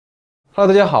Hello，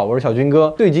 大家好，我是小军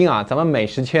哥。最近咱们美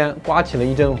食圈刮起了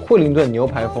一阵惠灵顿牛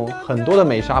排风，很多的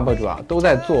美食 UP 主都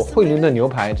在做惠灵顿牛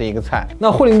排这一个菜。那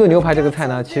惠灵顿牛排这个菜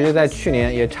呢，其实在去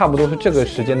年也差不多是这个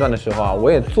时间段的时候我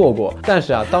也做过，但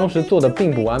是当时做的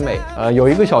并不完美。有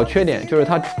一个小缺点，就是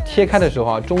它切开的时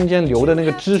候中间流的那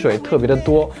个汁水特别的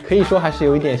多，可以说还是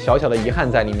有一点小小的遗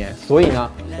憾在里面。所以呢，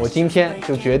我今天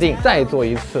就决定再做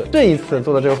一次。这一次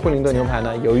做的这个惠灵顿牛排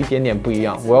呢，有一点点不一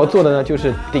样。我要做的呢，就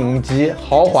是顶级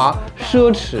豪华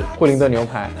奢侈惠灵顿牛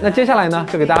排。那接下来呢，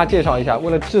就给大家介绍一下，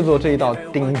为了制作这一道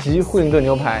顶级惠灵顿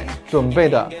牛排准备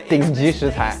的顶级食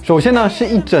材。首先呢，是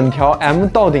一整条 M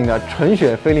到顶的纯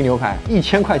血菲力牛排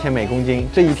，1000块钱每公斤，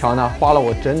这一条呢花了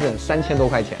我整整3000多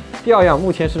块钱。第二样，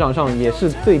目前市场上也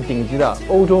是最顶级的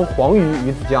欧洲黄鱼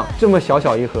鱼子酱，这么小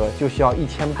小一盒就需要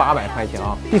1800块钱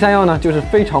啊。第三样呢，就是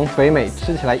非常肥美，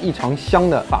吃起来异常香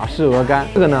的法式鹅肝，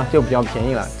这个呢就比较便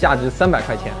宜了，价值300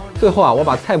块钱。最后我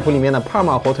把菜谱里面的帕尔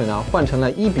马火腿呢换成了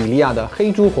伊比利亚的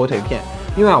黑猪火腿片，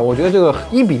因为我觉得这个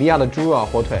伊比利亚的猪肉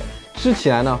火腿吃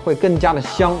起来呢会更加的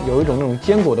香，有一种那种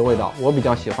坚果的味道，我比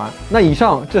较喜欢。那以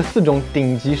上这4种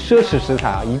顶级奢侈食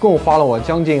材一共花了我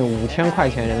将近5000块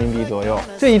钱人民币左右。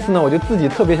这一次呢，我就自己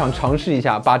特别想尝试一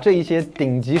下，把这一些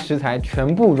顶级食材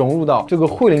全部融入到这个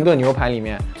惠灵顿牛排里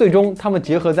面，最终它们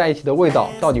结合在一起的味道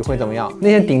到底会怎么样？那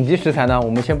些顶级食材呢，我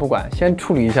们先不管，先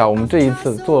处理一下我们这一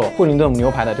次做惠灵顿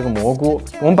牛排的这个蘑菇。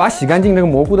我们把洗干净这个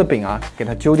蘑菇的柄给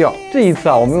它揪掉。这一次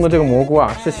我们用的这个蘑菇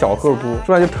是小鹤菇，做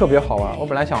出来就特别好玩。我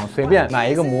本来想随便买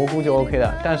一个蘑菇就 OK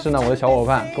的，但是呢，我的小伙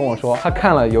伴跟我说，他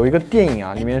看了有一个电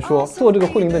影里面说做这个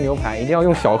惠灵顿牛排一定要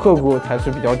用小鹤菇才是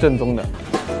比较正宗的。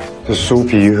这酥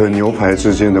皮和牛排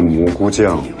之间的蘑菇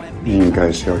酱应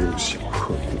该是要用小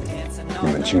鹤菇，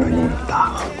你们竟然用了大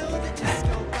鹤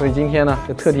菇。所以今天呢，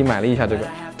就特地买了一下这个。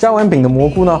沾完饼的蘑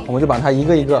菇呢，我们就把它一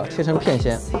个一个切成片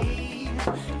先。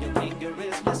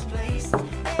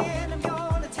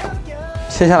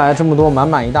切下来这么多，满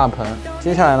满一大盆。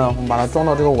接下来呢，我们把它装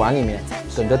到这个碗里面，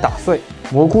等着打碎。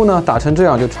蘑菇呢打成这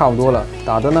样就差不多了，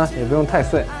打的呢也不用太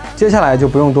碎。接下来就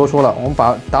不用多说了，我们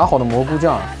把打好的蘑菇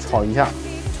酱炒一下。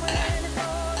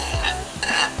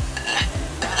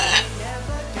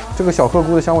这个小鹤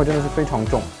菇的香味真的是非常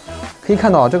重，可以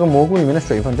看到这个蘑菇里面的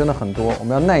水分真的很多，我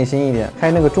们要耐心一点，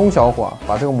开那个中小火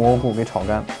把这个蘑菇给炒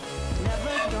干。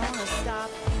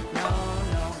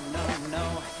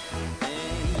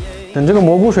等这个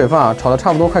蘑菇水分炒得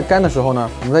差不多快干的时候呢，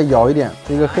我们再舀一点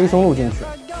这个黑松露进去。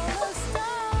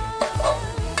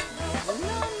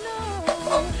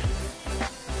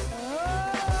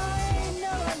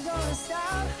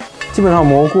基本上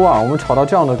蘑菇我们炒到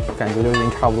这样的感觉就已经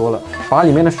差不多了，把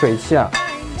里面的水汽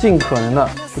尽可能的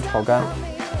去炒干。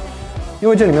因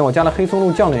为这里面我加了黑松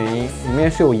露酱的原因，里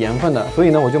面是有盐分的，所以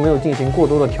呢我就没有进行过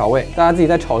多的调味。大家自己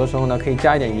在炒的时候呢，可以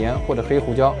加一点盐或者黑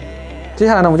胡椒。接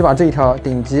下来呢，我们就把这一条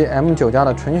顶级 M9加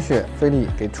的纯血菲力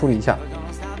给处理一下。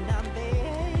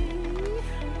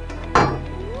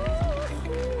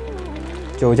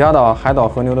9加的海岛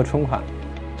和牛的春款。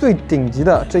最顶级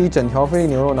的这一整条菲力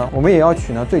牛肉呢，我们也要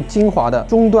取最精华的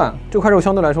中段，这块肉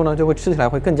相对来说呢，就会吃起来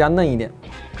会更加嫩一点。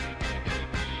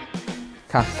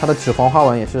看它的脂肪花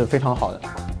纹也是非常好的。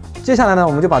接下来呢，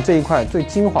我们就把这一块最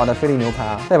精华的菲力牛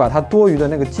排再把它多余的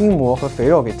那个筋膜和肥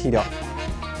肉给剔掉。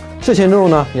这些肉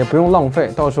呢也不用浪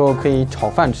费，到时候可以炒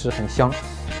饭吃，很香。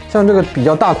像这个比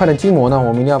较大块的筋膜呢，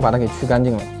我们一定要把它给去干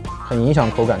净了，很影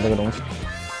响口感这个东西。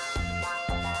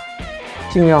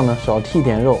尽量呢少剔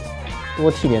点肉，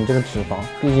多剔点这个脂肪，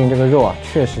毕竟这个肉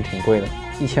确实挺贵的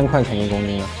，1000块钱1公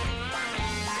斤呢。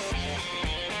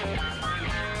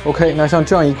OK， 那像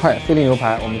这样一块菲力牛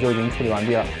排我们就已经处理完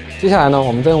毕了。接下来呢，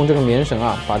我们再用这个棉绳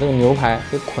把这个牛排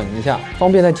给捆一下，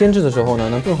方便在煎制的时候呢，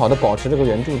能更好的保持这个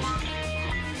圆柱体。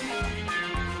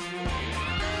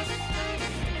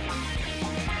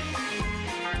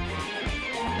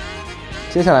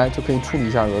接下来就可以处理一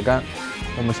下鹅肝，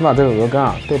我们先把这个鹅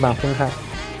肝对半分开。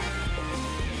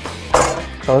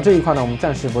少的这一块呢，我们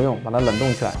暂时不用，把它冷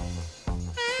冻起来。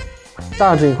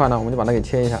大的这一块呢，我们就把它给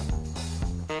切一下。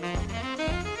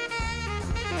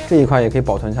这一块也可以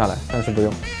保存下来，暂时不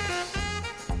用。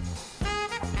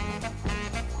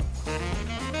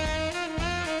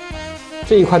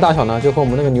这一块大小呢，就和我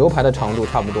们那个牛排的长度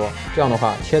差不多，这样的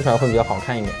话切出来会比较好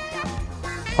看一点。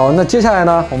好，那接下来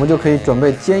呢，我们就可以准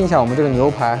备煎一下我们这个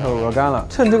牛排和鹅肝了。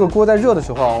趁这个锅在热的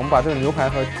时候我们把这个牛排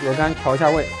和鹅肝调一下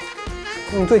味，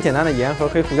用最简单的盐和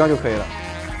黑胡椒就可以了。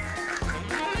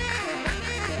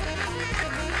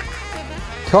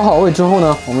调好味之后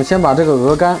呢，我们先把这个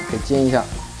鹅肝给煎一下。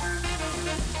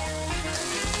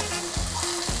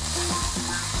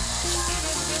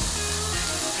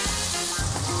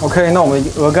OK， 那我们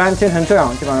鹅肝煎成这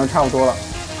样，基本上差不多了。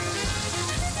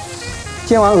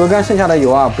煎完鹅肝剩下的油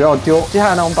啊不要丢。接下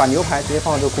来呢，我们把牛排直接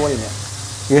放到这个锅里面，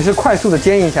也是快速的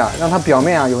煎一下，让它表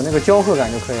面啊有那个焦褐感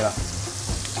就可以了。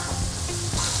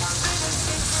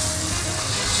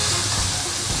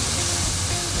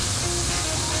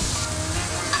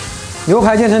牛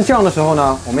排煎成这样的时候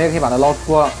呢，我们也可以把它捞出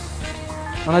锅了，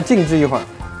让它静置一会儿。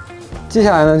接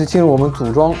下来呢，就进入我们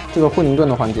组装这个惠灵顿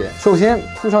的环节。首先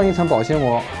铺上一层保鲜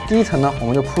膜，第一层呢，我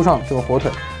们就铺上这个火腿。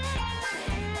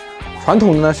传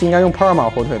统的呢是应该用帕尔马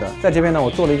火腿的，在这边呢，我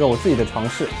做了一个我自己的尝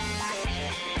试。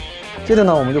接着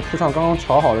呢，我们就铺上刚刚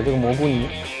炒好的这个蘑菇泥。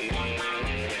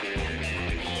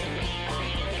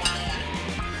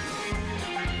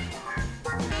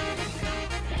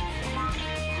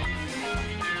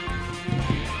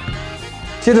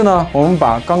接着呢，我们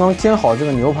把刚刚煎好这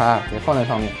个牛排啊，也放在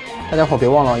上面。大家伙别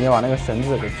忘了要把那个绳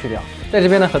子给去掉。在这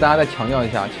边呢，和大家再强调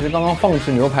一下，其实刚刚放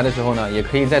置牛排的时候呢，也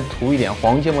可以再涂一点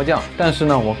黄芥末酱，但是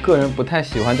呢，我个人不太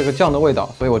喜欢这个酱的味道，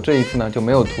所以我这一次呢就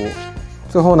没有涂。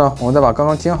最后呢，我们再把刚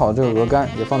刚煎好的这个鹅肝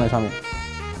也放在上面。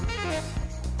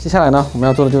接下来呢，我们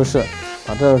要做的就是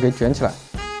把这个给卷起来，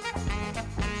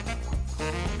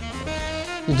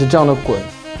一直这样的滚。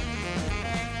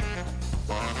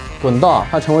滚到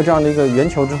它成为这样的一个圆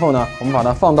球之后呢，我们把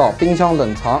它放到冰箱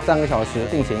冷藏3个小时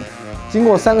定型。经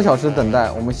过3个小时的等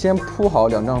待，我们先铺好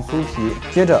2张酥皮，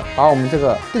接着把我们这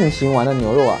个定型完的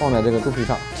牛肉啊放在这个酥皮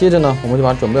上，接着呢，我们就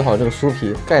把准备好这个酥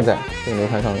皮盖在这个牛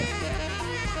排上面。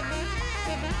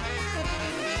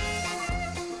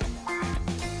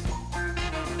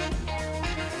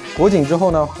裹紧之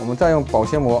后呢，我们再用保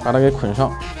鲜膜把它给捆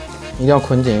上，一定要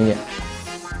捆紧一点。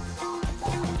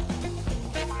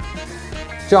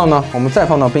这样呢，我们再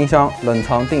放到冰箱冷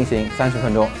藏定型30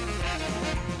分钟。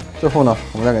最后呢，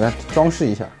我们再给它装饰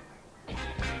一下。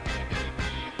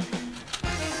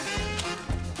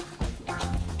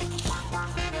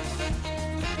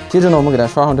接着呢，我们给它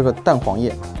刷上这个蛋黄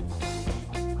液。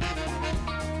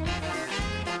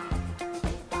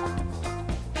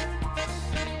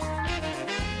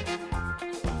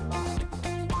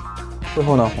最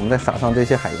后呢，我们再撒上这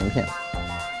些海盐片。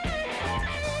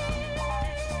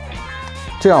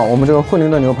这样，我们这个惠灵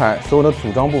顿牛排所有的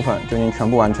组装部分就已经全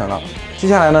部完成了。接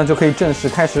下来呢，就可以正式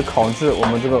开始烤制我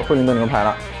们这个惠灵顿牛排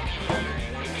了。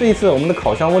这一次我们的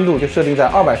烤箱温度就设定在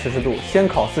240度，先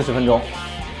烤40分钟。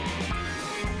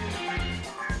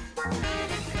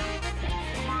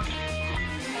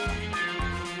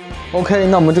OK，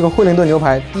 那我们这个惠灵顿牛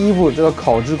排第一步这个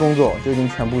烤制工作就已经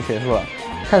全部结束了，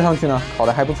看上去呢烤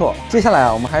得还不错。接下来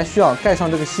啊，我们还需要盖上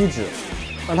这个锡纸，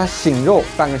让它醒肉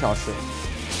半个小时。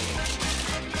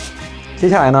接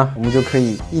下来呢，我们就可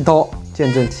以一刀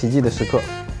见证奇迹的时刻。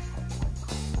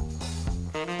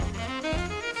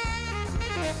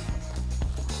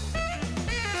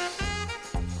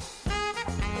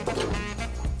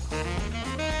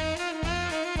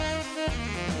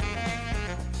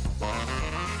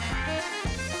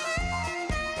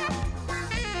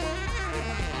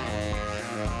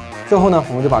最后呢，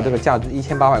我们就把这个价值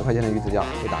1800块钱的鱼子酱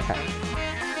给打开，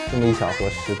这么一小盒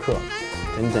10克，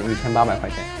整整1800块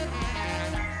钱。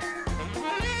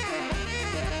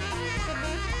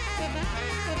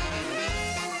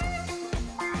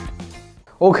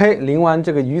OK， 淋完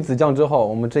这个鱼子酱之后，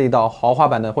我们这一道豪华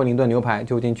版的惠灵顿牛排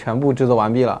就已经全部制作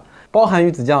完毕了。包含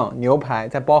鱼子酱、牛排，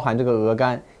再包含这个鹅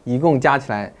肝，一共加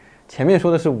起来，前面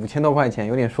说的是5000多块钱，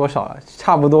有点说少了，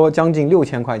差不多将近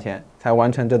6000块钱才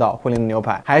完成这道惠灵顿牛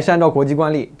排。还是按照国际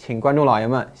惯例，请观众老爷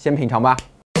们先品尝吧。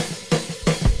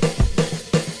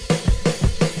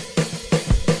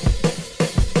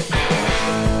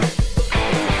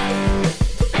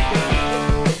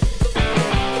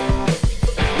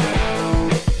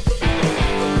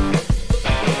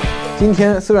今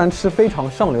天虽然吃非常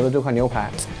上流的这块牛排，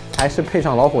还是配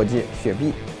上老伙计雪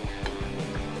碧。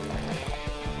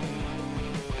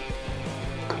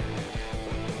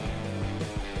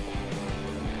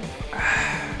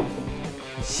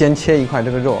先切一块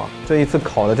这个肉啊，这一次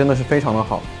烤的真的是非常的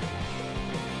好。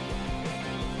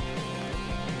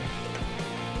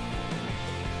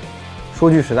说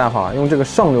句实在话，用这个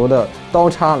上流的刀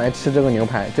叉来吃这个牛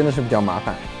排真的是比较麻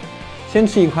烦。先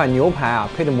吃一块牛排啊，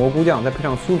配着蘑菇酱，再配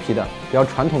上酥皮的比较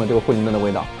传统的这个惠灵顿的味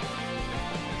道。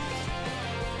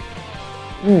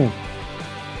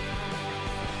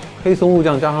黑松露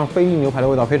酱加上菲力牛排的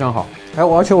味道非常好。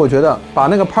而且我觉得把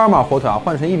那个帕尔马火腿啊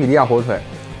换成伊比利亚火腿，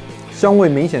香味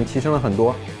明显提升了很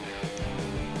多。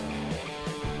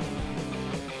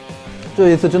这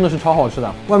一次真的是超好吃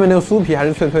的，外面那个酥皮还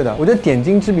是脆脆的。我觉得点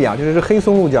睛之笔啊，就是黑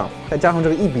松露酱，再加上这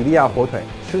个伊比利亚火腿，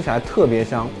吃起来特别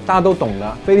香。大家都懂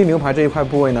的，菲力牛排这一块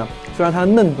部位呢，虽然它的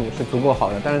嫩度是足够好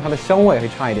的，但是它的香味会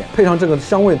差一点。配上这个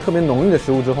香味特别浓郁的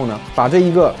食物之后呢，把这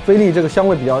一个菲力这个香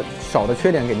味比较少的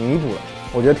缺点给弥补了，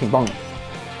我觉得挺棒的，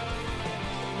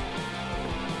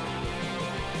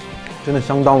真的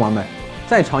相当完美。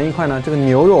再尝一块呢，这个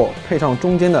牛肉配上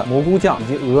中间的蘑菇酱以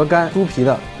及鹅肝、猪皮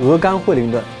的鹅肝惠灵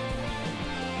顿，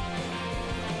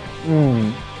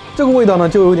这个味道呢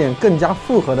就有点更加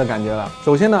复合的感觉了。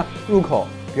首先呢，入口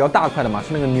比较大块的嘛，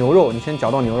是那个牛肉，你先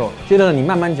嚼到牛肉，接着呢你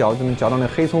慢慢嚼，就能嚼到那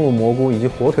个黑松露、蘑菇以及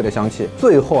火腿的香气。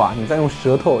最后啊，你再用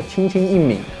舌头轻轻一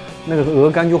抿，那个鹅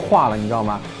肝就化了，你知道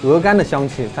吗？鹅肝的香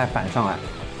气再反上来，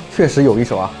确实有一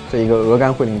手啊！这一个鹅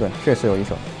肝惠灵顿确实有一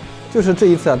手。就是这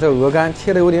一次啊，这个鹅肝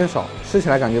切的有点少，吃起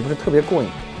来感觉不是特别过瘾。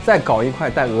再搞一块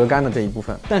带鹅肝的这一部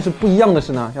分，但是不一样的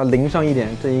是呢，要淋上一点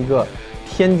这一个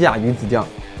天价鱼子酱。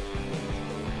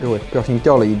哎呦喂，不小心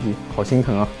掉了一滴，好心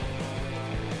疼啊！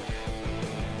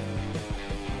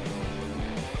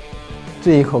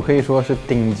这一口可以说是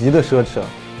顶级的奢侈了。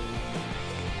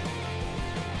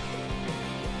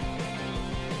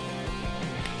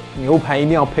牛排一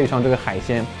定要配上这个海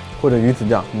鲜或者鱼子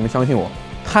酱，你们相信我，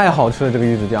太好吃了！这个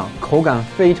鱼子酱口感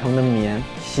非常的绵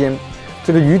鲜，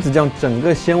这个鱼子酱整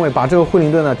个鲜味把这个惠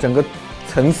灵顿的整个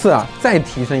层次啊再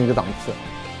提升一个档次。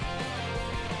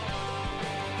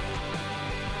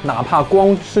哪怕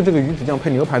光吃这个鱼子酱配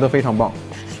牛排都非常棒。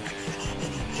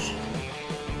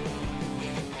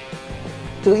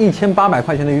这个1800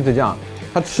块钱的鱼子酱，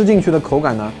它吃进去的口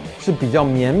感呢是比较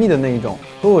绵密的那一种，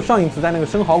和我上一次在那个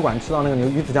生蚝馆吃到那个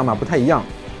鱼子酱嘛不太一样，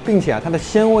并且啊它的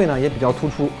鲜味呢也比较突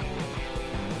出。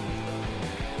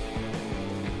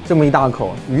这么一大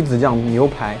口鱼子酱牛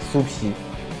排酥皮，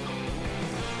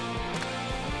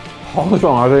好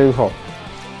爽啊！这一口。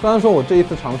虽然说我这一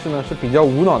次尝试呢是比较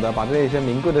无脑的把这些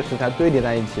名贵的食材堆叠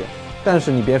在一起，但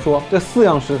是你别说，这4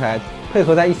样食材配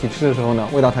合在一起吃的时候呢，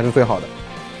味道才是最好的。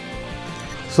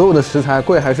所有的食材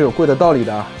贵还是有贵的道理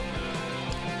的啊。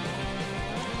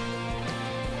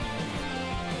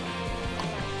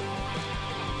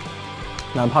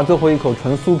哪怕最后一口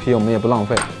纯酥皮，我们也不浪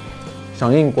费，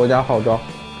响应国家号召。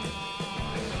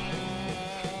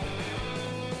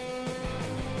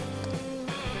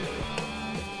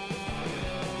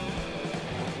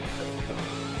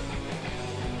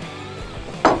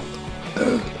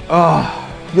啊，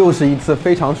又是一次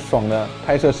非常爽的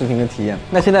拍摄视频的体验。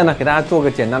那现在呢，给大家做个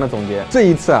简单的总结。这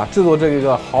一次啊，制作这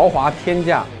个豪华天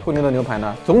价惠灵顿牛排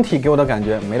呢，总体给我的感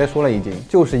觉没得说了，已经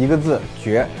就是一个字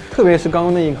绝。特别是刚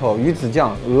刚那一口鱼子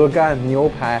酱、鹅肝、牛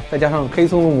排，再加上黑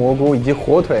松露蘑菇以及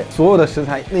火腿，所有的食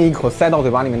材那一口塞到嘴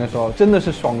巴里面的时候，真的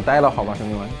是爽呆了，好吧，兄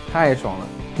弟们，太爽了。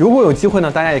如果有机会呢，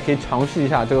大家也可以尝试一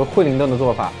下这个惠灵顿的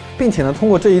做法，并且呢，通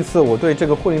过这一次我对这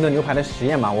个惠灵顿牛排的实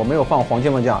验嘛，我没有放黄芥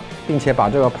末酱，并且把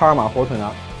这个帕尔马火腿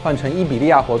呢换成伊比利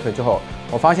亚火腿之后，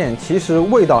我发现其实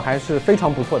味道还是非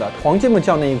常不错的。黄芥末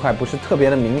酱那一块不是特别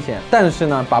的明显，但是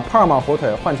呢，把帕尔马火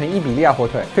腿换成伊比利亚火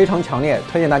腿非常强烈，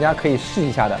推荐大家可以试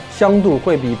一下的，香度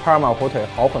会比帕尔马火腿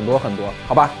好很多很多，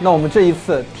好吧？那我们这一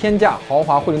次天价豪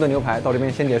华惠灵顿牛排到这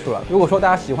边先结束了。如果说大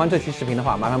家喜欢这期视频的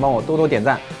话，麻烦帮我多多点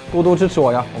赞，多多支持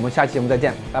我哟。我们下期节目再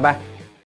见，拜拜。